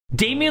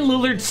Damian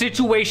Lillard's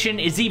situation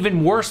is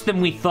even worse than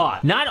we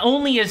thought. Not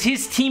only is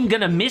his team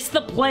gonna miss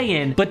the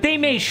play-in, but they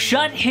may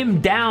shut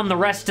him down the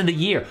rest of the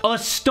year. A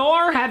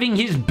star having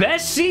his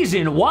best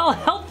season while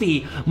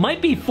healthy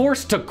might be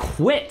forced to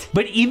quit.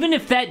 But even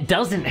if that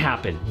doesn't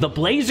happen, the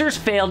Blazers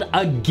failed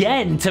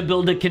again to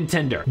build a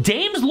contender.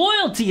 Dame's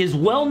loyalty is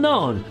well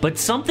known, but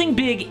something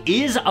big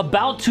is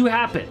about to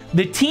happen.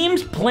 The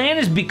team's plan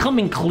is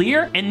becoming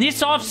clear, and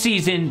this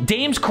offseason,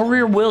 Dame's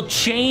career will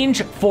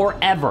change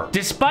forever.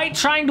 Despite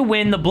trying to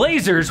win, the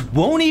Blazers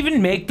won't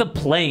even make the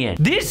play-in.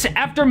 This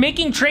after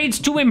making trades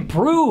to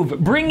improve,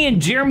 bring in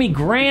Jeremy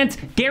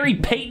Grant, Gary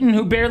Payton,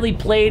 who barely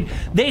played.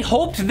 They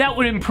hoped that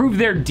would improve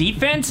their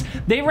defense.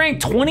 They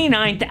ranked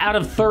 29th out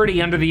of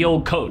 30 under the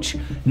old coach.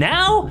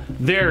 Now,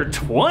 they're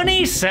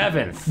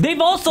 27th.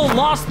 They've also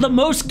lost the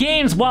most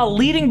games while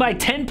leading by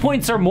 10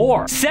 points or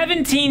more,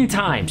 17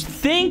 times.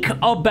 Think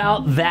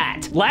about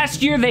that.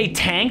 Last year, they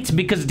tanked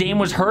because Dame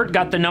was hurt,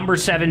 got the number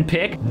 7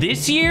 pick.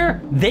 This year,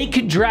 they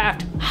could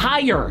draft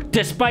higher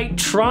despite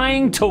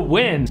trying to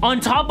win.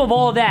 On top of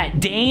all that,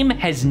 Dame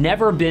has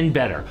never been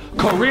better.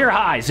 Career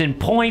highs in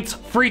points,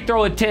 free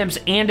throw attempts,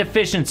 and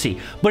efficiency.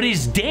 But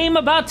is Dame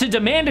about to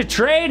demand a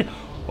trade?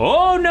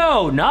 Oh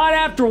no, not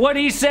after what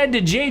he said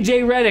to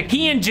JJ Redick.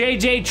 He and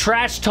JJ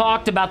trash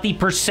talked about the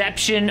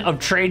perception of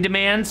trade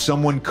demands.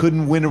 Someone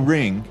couldn't win a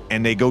ring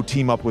and they go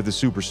team up with a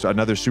superstar,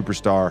 another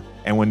superstar,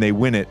 and when they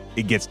win it,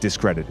 it gets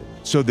discredited.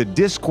 So the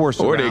discourse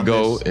or they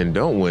go this, and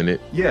don't win it.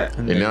 Yeah.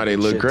 And now they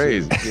look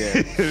crazy.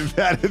 Yeah.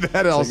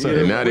 that also. So, yeah,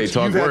 and now they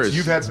talk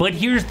worse. But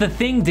here's the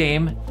thing,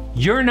 Dame.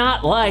 You're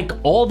not like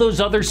all those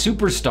other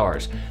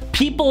superstars.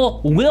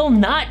 People will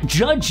not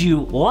judge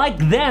you like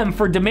them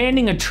for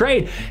demanding a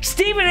trade.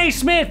 Stephen A.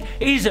 Smith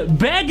is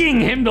begging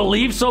him to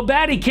leave so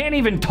bad he can't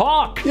even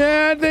talk.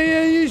 Yeah,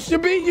 you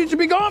should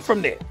be gone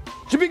from there.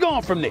 Should be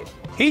gone from there.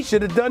 He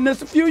should have done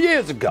this a few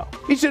years ago.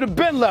 He should have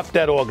been left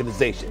that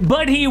organization.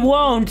 But he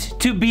won't,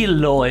 to be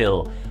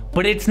loyal.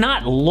 But it's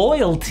not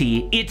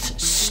loyalty,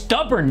 it's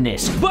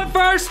stubbornness. But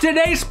first,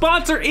 today's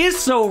sponsor is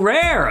So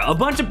Rare. A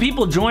bunch of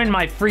people joined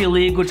my free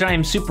league, which I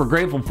am super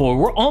grateful for.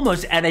 We're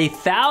almost at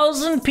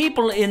 1,000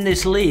 people in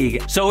this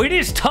league, so it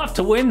is tough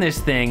to win this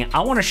thing. I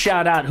want to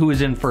shout out who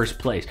is in first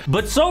place.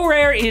 But So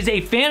Rare is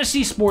a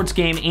fantasy sports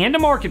game and a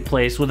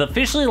marketplace with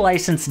officially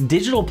licensed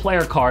digital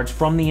player cards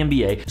from the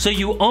NBA. So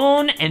you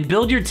own and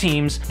build your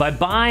teams by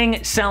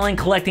buying, selling,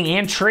 collecting,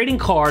 and trading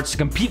cards to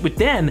compete with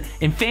them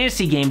in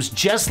fantasy games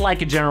just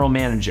like a general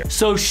manager.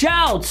 So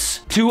shouts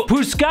to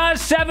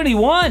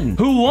Puskaz71,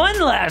 who won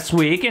last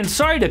week, and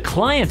sorry to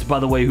clients, by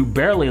the way, who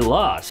barely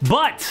lost.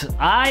 But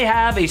I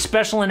have a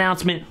special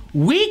announcement.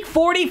 Week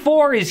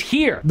 44 is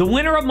here. The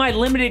winner of my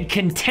limited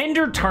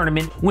contender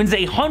tournament wins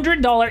a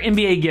 $100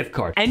 NBA gift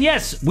card. And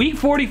yes, week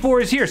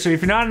 44 is here, so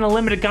if you're not in a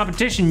limited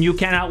competition, you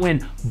cannot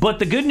win. But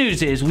the good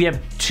news is we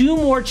have 2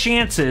 more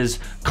chances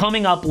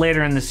coming up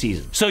later in the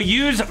season. So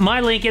use my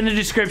link in the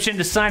description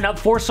to sign up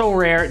for So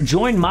Rare.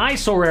 Join my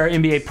So Rare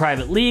NBA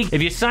private league.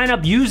 If you sign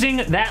up using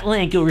that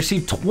link, you'll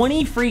receive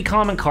 20 free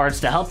common cards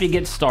to help you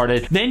get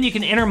started. Then you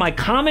can enter my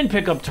common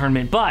pickup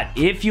tournament. But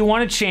if you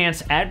want a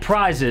chance at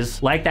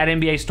prizes like that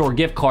NBA store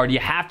gift card, you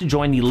have to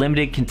join the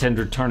limited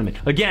contender tournament.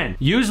 Again,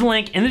 use the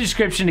link in the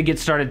description to get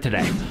started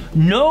today.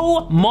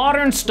 No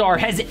modern star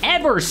has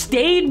ever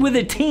stayed with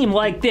a team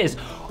like this.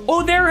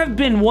 Oh, there have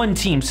been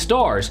one-team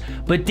stars,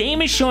 but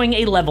Dame is showing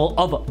a level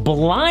of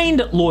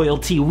blind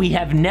loyalty we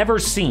have never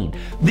seen.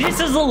 This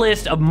is a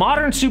list of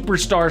modern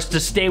superstars to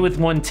stay with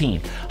one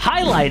team.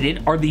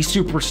 Highlighted are the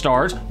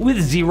superstars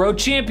with 0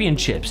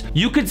 championships.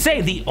 You could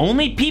say the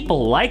only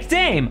people like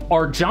Dame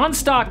are John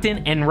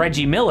Stockton and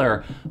Reggie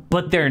Miller,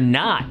 but they're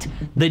not.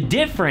 The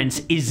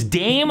difference is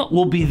Dame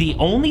will be the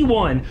only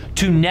one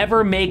to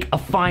never make a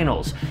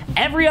finals.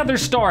 Every other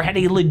star had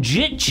a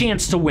legit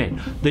chance to win.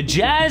 The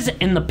Jazz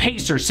and the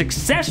Pacers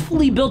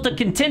successfully built a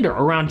contender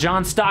around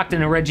John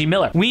Stockton and Reggie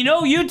Miller. We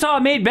know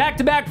Utah made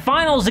back-to-back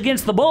finals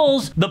against the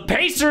Bulls. The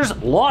Pacers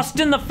lost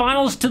in the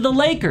finals to the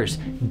Lakers.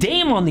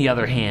 Dame, on the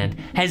other hand,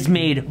 has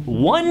made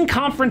 1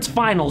 conference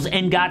finals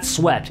and got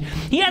swept.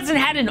 He hasn't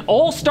had an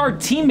all-star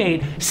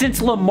teammate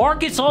since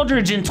LaMarcus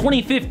Aldridge in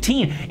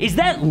 2015. Is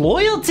that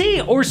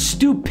loyalty or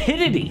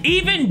stupidity?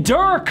 Even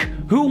Dirk,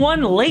 who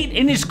won late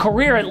in his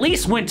career, at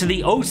least went to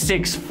the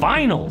 06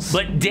 finals.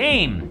 But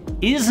Dame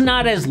is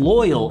not as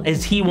loyal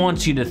as he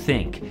wants you to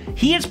think.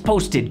 He has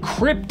posted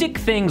cryptic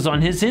things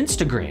on his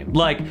Instagram,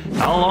 like,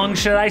 how long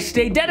should I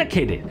stay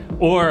dedicated?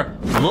 Or,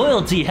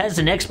 loyalty has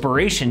an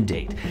expiration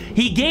date.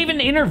 He gave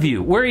an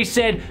interview where he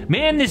said,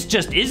 man, this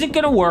just isn't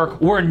gonna work.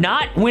 We're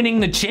not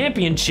winning the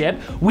championship.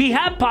 We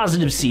have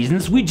positive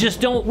seasons, we just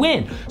don't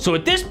win. So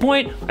at this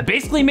point, I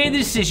basically made the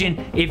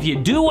decision, if you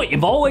do what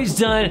you've always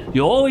done,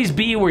 you'll always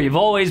be where you've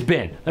always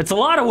been. That's a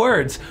lot of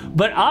words,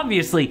 but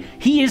obviously,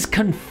 he is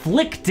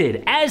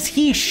conflicted, as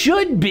he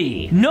should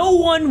be. No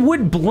one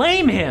would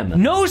blame him.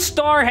 No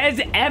star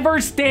has ever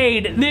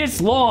stayed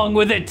this long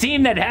with a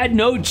team that had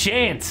no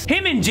chance.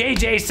 Him and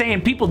JJ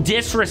saying people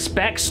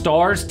disrespect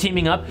stars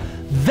teaming up,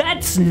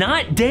 That's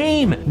not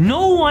Dame.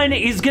 No one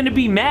is going to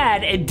be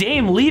mad at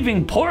Dame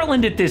leaving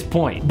Portland at this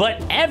point.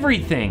 But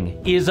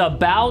everything is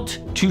about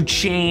to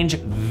change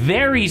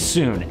very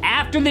soon.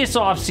 After this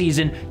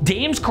offseason,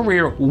 Dame's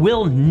career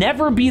will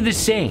never be the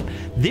same.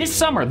 This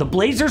summer, the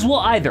Blazers will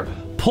either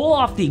pull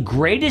off the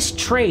greatest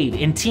trade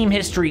in team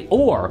history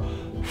or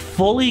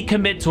fully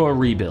commit to a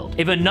rebuild.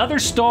 If another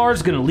star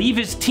is going to leave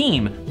his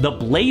team, the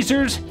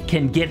Blazers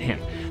can get him.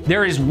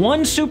 There is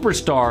one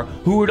superstar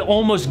who would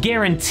almost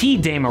guarantee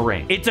Dame a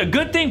ring. It's a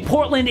good thing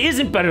Portland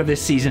isn't better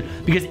this season,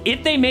 because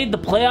if they made the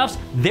playoffs,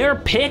 their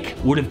pick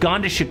would have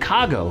gone to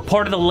Chicago,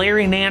 part of the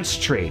Larry Nance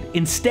trade.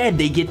 Instead,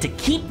 they get to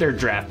keep their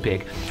draft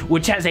pick,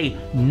 which has a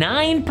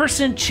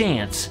 9%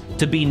 chance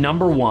to be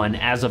 #1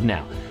 as of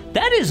now.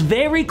 That is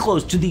very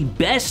close to the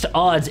best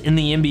odds in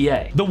the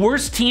NBA. The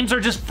worst teams are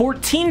just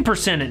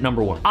 14% at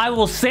 #1. I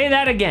will say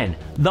that again.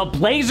 The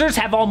Blazers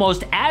have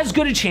almost as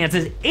good a chance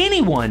as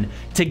anyone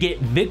to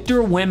get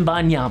Victor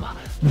Wembanyama.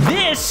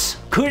 This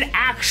could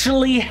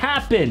actually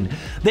happen.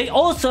 They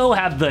also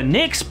have the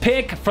Knicks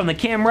pick from the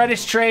Cam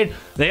Reddish trade.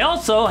 They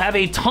also have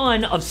a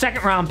ton of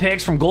second-round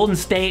picks from Golden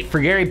State for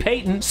Gary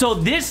Payton. So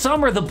this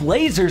summer, the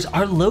Blazers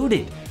are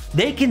loaded.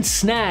 They can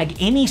snag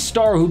any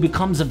star who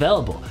becomes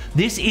available.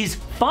 This is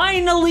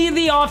finally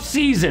the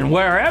offseason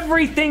where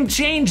everything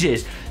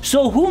changes.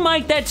 So who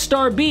might that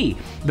star be?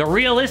 The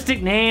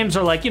realistic names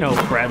are like,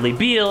 Bradley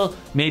Beal,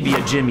 maybe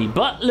a Jimmy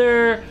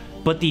Butler,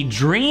 but the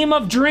dream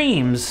of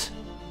dreams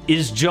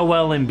is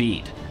Joel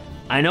Embiid.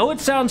 I know it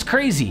sounds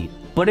crazy,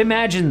 but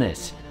imagine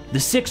this.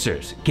 The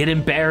Sixers get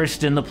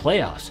embarrassed in the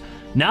playoffs.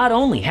 Not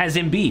only has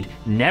Embiid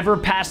never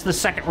passed the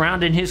second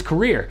round in his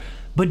career,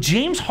 but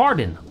James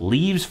Harden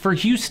leaves for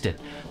Houston.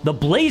 The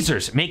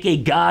Blazers make a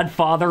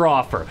Godfather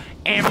offer.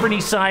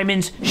 Anthony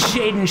Simons,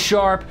 Shaedon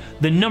Sharpe,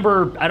 the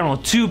number,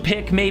 2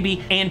 pick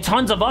maybe, and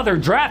tons of other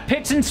draft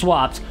picks and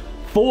swaps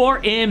for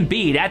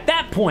Embiid. At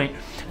that point,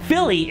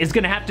 Philly is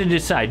going to have to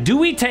decide, do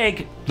we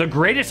take the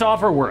greatest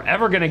offer we're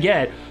ever going to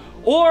get,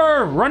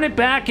 or run it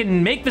back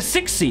and make the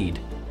 6th seed?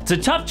 It's a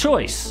tough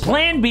choice.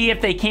 Plan B,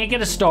 if they can't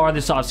get a star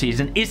this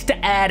offseason, is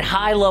to add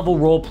high-level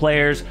role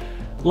players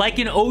like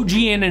an OG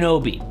and an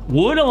Obi.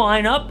 Would a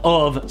lineup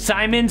of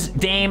Simons,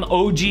 Dame,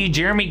 OG,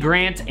 Jeremy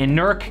Grant, and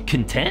Nurk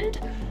contend?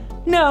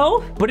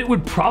 No, but it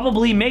would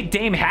probably make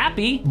Dame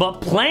happy.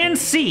 But plan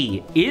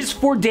C is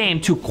for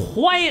Dame to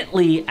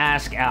quietly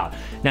ask out.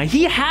 Now,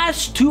 he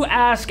has to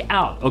ask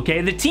out,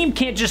 okay? The team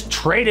can't just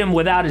trade him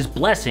without his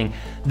blessing.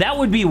 That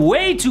would be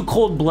way too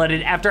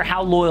cold-blooded after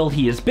how loyal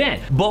he has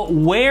been. But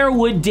where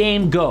would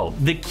Dame go?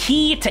 The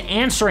key to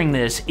answering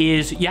this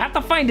is you have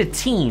to find a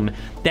team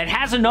that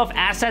has enough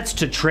assets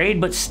to trade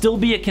but still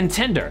be a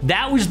contender.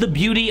 That was the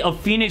beauty of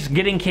Phoenix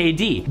getting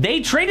KD.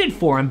 They traded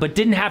for him but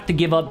didn't have to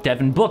give up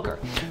Devin Booker.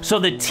 So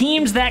the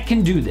teams that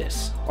can do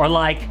this are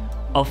like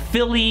a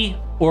Philly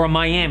or a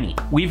Miami.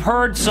 We've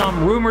heard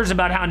some rumors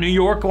about how New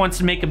York wants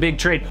to make a big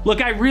trade.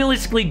 Look, I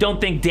realistically don't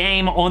think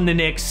Dame on the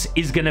Knicks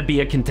is gonna be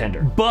a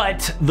contender.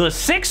 But the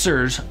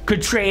Sixers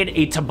could trade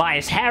a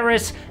Tobias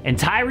Harris and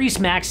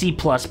Tyrese Maxey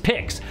plus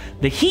picks.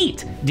 The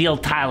Heat deal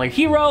Tyler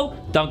Hero,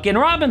 Duncan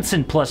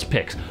Robinson plus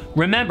picks.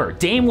 Remember,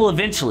 Dame will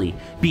eventually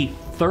be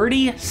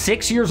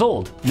 36 years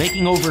old,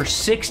 making over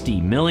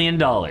 $60 million.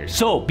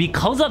 So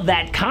because of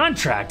that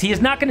contract, he is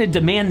not going to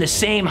demand the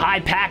same high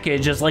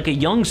package as like a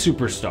young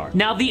superstar.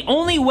 Now, the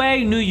only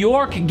way New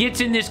York gets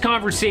in this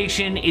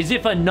conversation is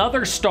if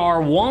another star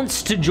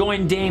wants to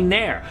join Dame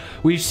there.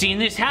 We've seen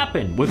this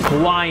happen with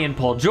Kawhi and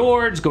Paul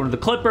George going to the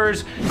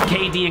Clippers,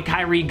 KD and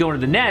Kyrie going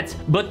to the Nets,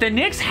 but the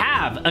Knicks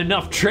have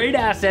enough trade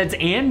assets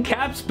and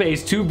cap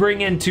space to bring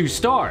in 2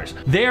 stars.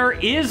 There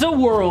is a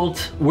world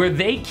where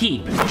they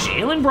keep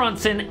Jalen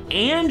Brunson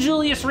and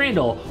Julius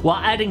Randle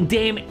while adding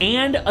Dame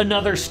and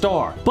another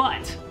star.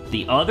 But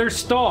the other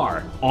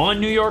star on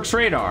New York's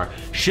radar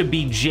should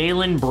be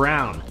Jaylen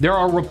Brown. There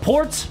are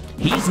reports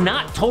he's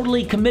not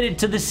totally committed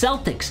to the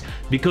Celtics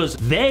because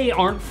they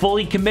aren't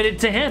fully committed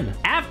to him.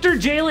 After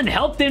Jalen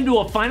helped them to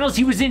a finals,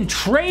 he was in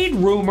trade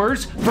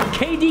rumors for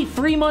KD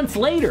 3 months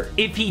later.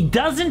 If he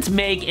doesn't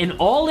make an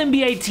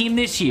All-NBA team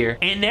this year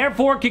and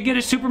therefore could get a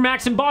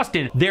Supermax in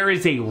Boston, there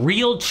is a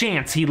real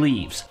chance he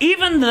leaves.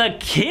 Even the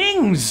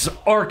Kings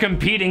are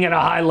competing at a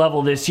high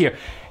level this year.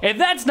 If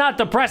that's not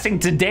depressing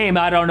to Dame,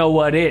 I don't know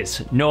what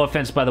is. No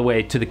offense, by the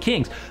way, to the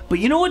Kings. But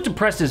you know what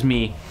depresses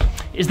me?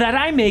 Is that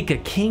I make a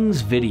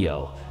Kings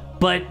video,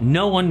 but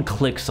no one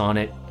clicks on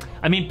it.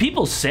 I mean,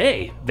 people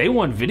say they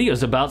want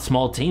videos about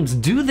small teams.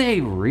 Do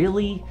they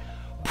really?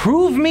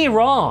 Prove me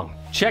wrong.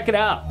 Check it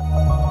out.